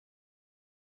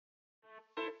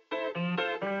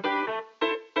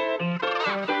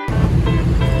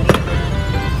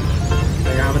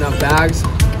bags?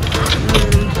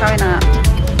 Probably not.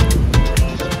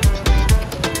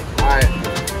 Alright,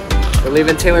 we're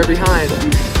leaving Taylor behind.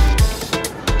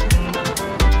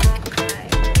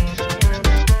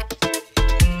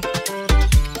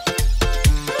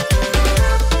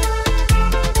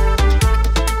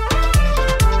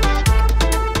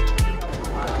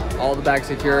 All the bags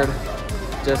secured.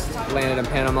 Just landed in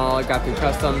Panama, got through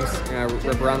customs, gonna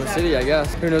rip around the city, I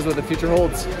guess. Who knows what the future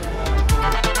holds.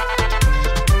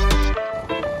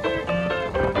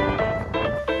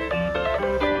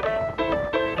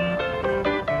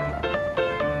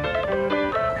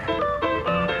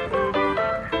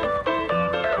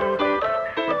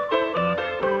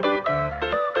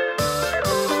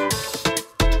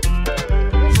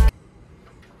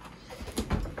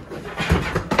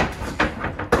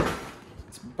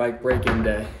 Bike break-in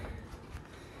day.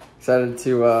 Excited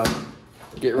to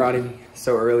get riding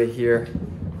so early here.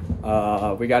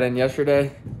 We got in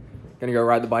yesterday. Gonna go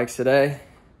ride the bikes today.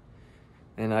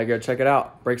 And I go check it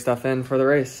out. Break stuff in for the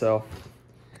race. So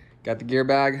got the gear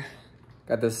bag.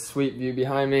 Got this sweet view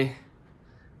behind me.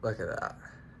 Look at that.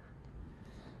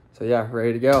 So yeah,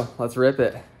 ready to go. Let's rip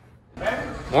it.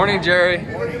 Morning, Jerry.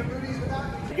 Morning.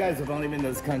 You guys have only been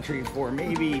in this country for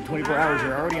maybe 24 hours.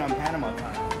 You're already on Panama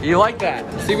time. You like that?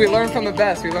 See, we learned from the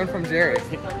best. We learned from Jerry.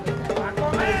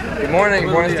 Good morning.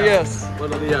 Buenos dias.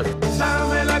 Buenos dias.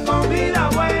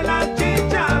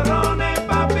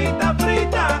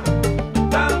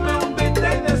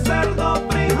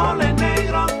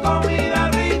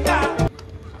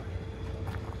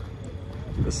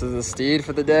 This is the steed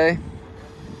for the day.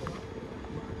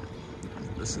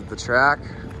 This is the track.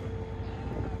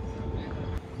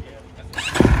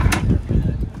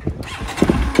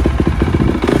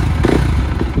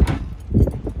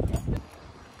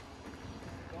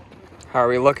 How are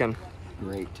we looking?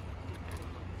 Great.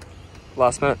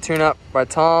 Last minute tune-up by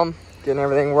Tom, getting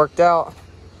everything worked out.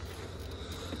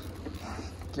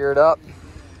 Geared up.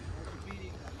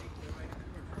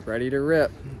 Ready to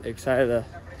rip. Excited to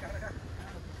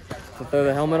throw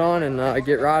the helmet on and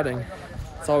get riding.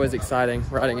 It's always exciting,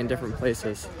 riding in different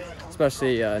places,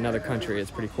 especially another country.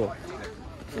 It's pretty cool.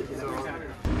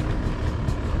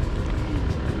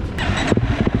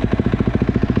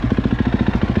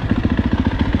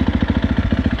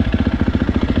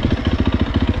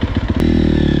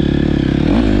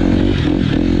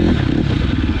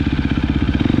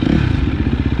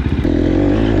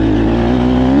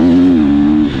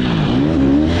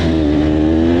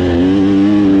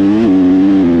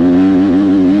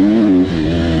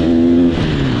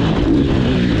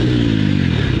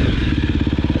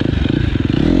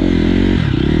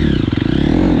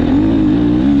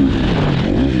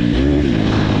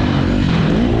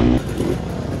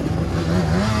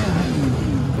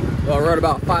 Well, I rode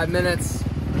about 5 minutes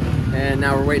and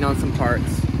now we're waiting on some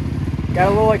parts. Got a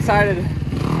little excited,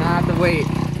 I have to wait,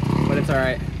 but it's all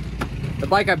right. The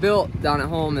bike I built down at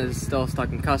home is still stuck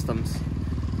in customs,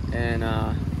 and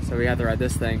so we had to ride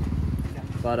this thing.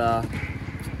 But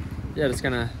yeah, just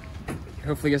gonna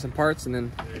hopefully get some parts, and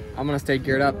then I'm gonna stay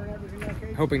geared up,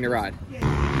 hoping to ride.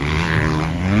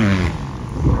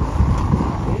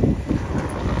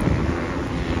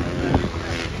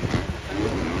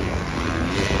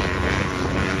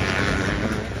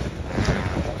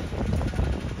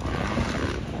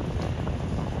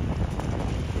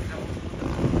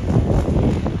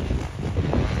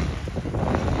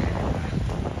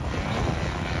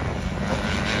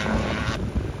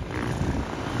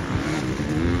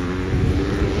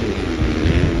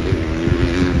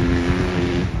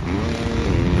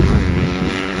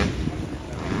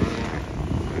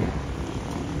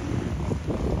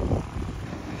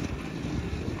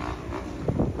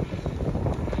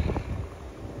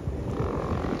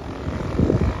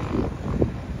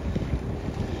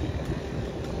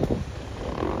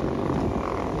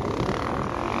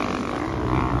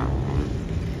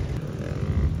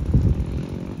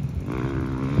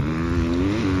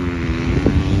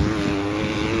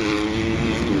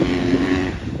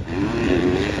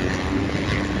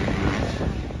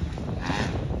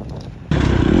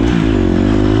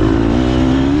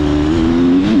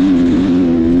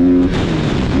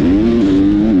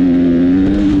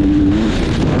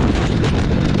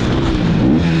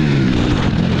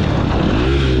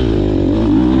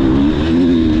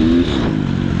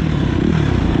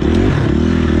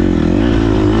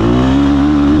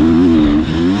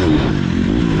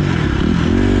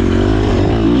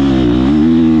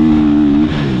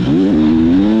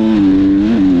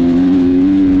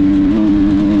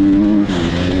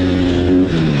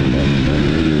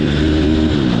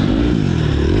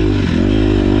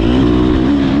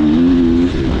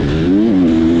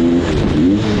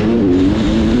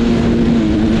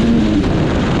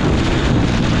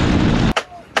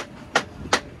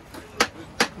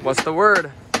 What's the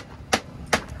word?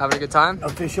 Having a good time?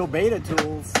 Official beta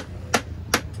tools.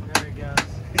 There it goes.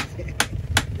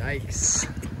 Yikes.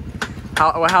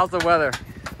 How's the weather?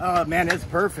 Oh man, it's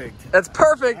perfect. That's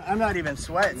perfect. I'm not even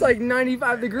sweating. It's like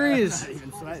 95 degrees. I'm not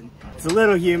even sweating. It's a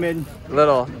little humid.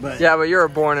 Little. But yeah, but you were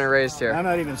born and raised here. I'm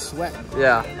not even sweating.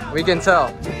 Yeah, we can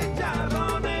tell.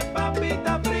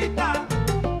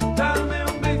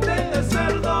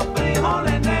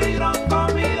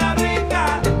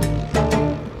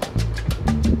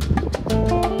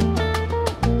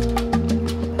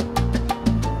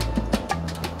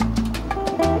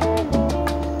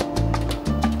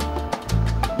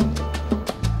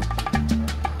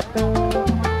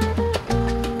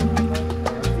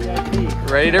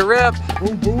 Ready to rip.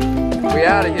 Boom, boom. We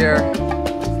out of here.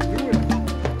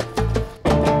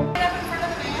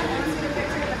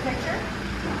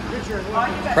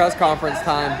 Press conference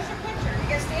time.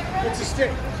 It's a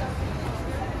stick.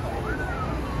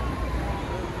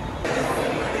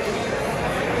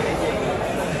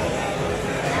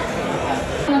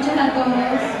 Noches a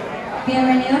todos.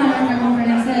 Bienvenidos a nuestra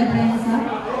conferencia de prensa.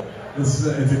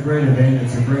 It's a great event.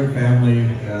 It's a great family.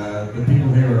 The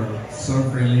people here are so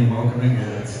friendly and welcoming.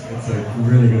 It's a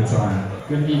really good time.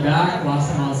 Good to be back.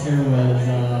 Last time I was here was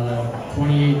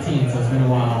 2018, so it's been a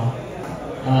while.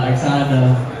 Excited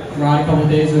to ride a couple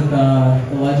days with the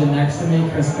legend next to me,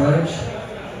 Chris Birch.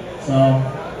 So,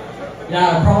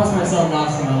 yeah, I promised myself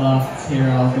last time I left here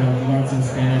I was going to learn some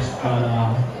Spanish, but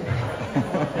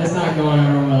it's not going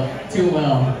over too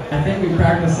well. I think we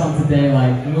practiced some today,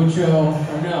 like mucho,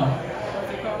 or no,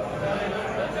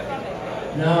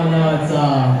 it's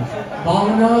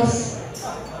vámonos,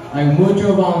 like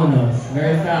mucho vámonos,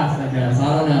 very fast I guess,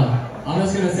 I don't know. I'm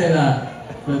just gonna say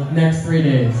that the next 3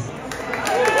 days.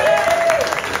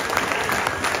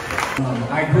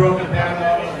 I grew up in Panama,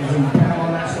 I was in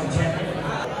Panama national champion,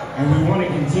 and we want to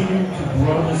continue to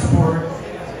grow the sport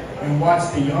and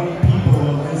watch the young people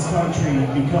of this country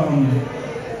become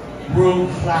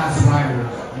world-class riders.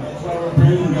 That's why we're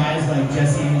bringing guys like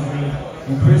Jesse Ainsley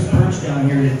and Chris Birch down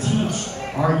here to teach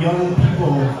our young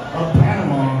people of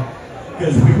Panama,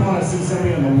 because we want to see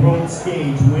somebody on the world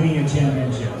stage winning a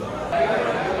championship.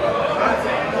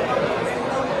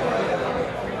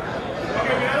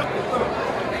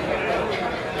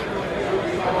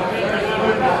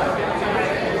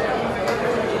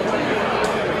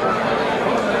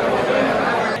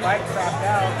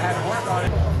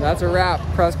 That's a wrap.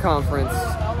 Press conference.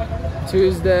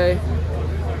 Tuesday.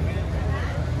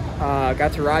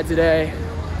 Got to ride today.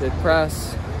 Did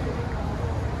press.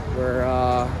 We're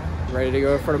ready to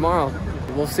go for tomorrow.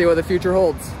 We'll see what the future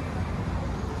holds.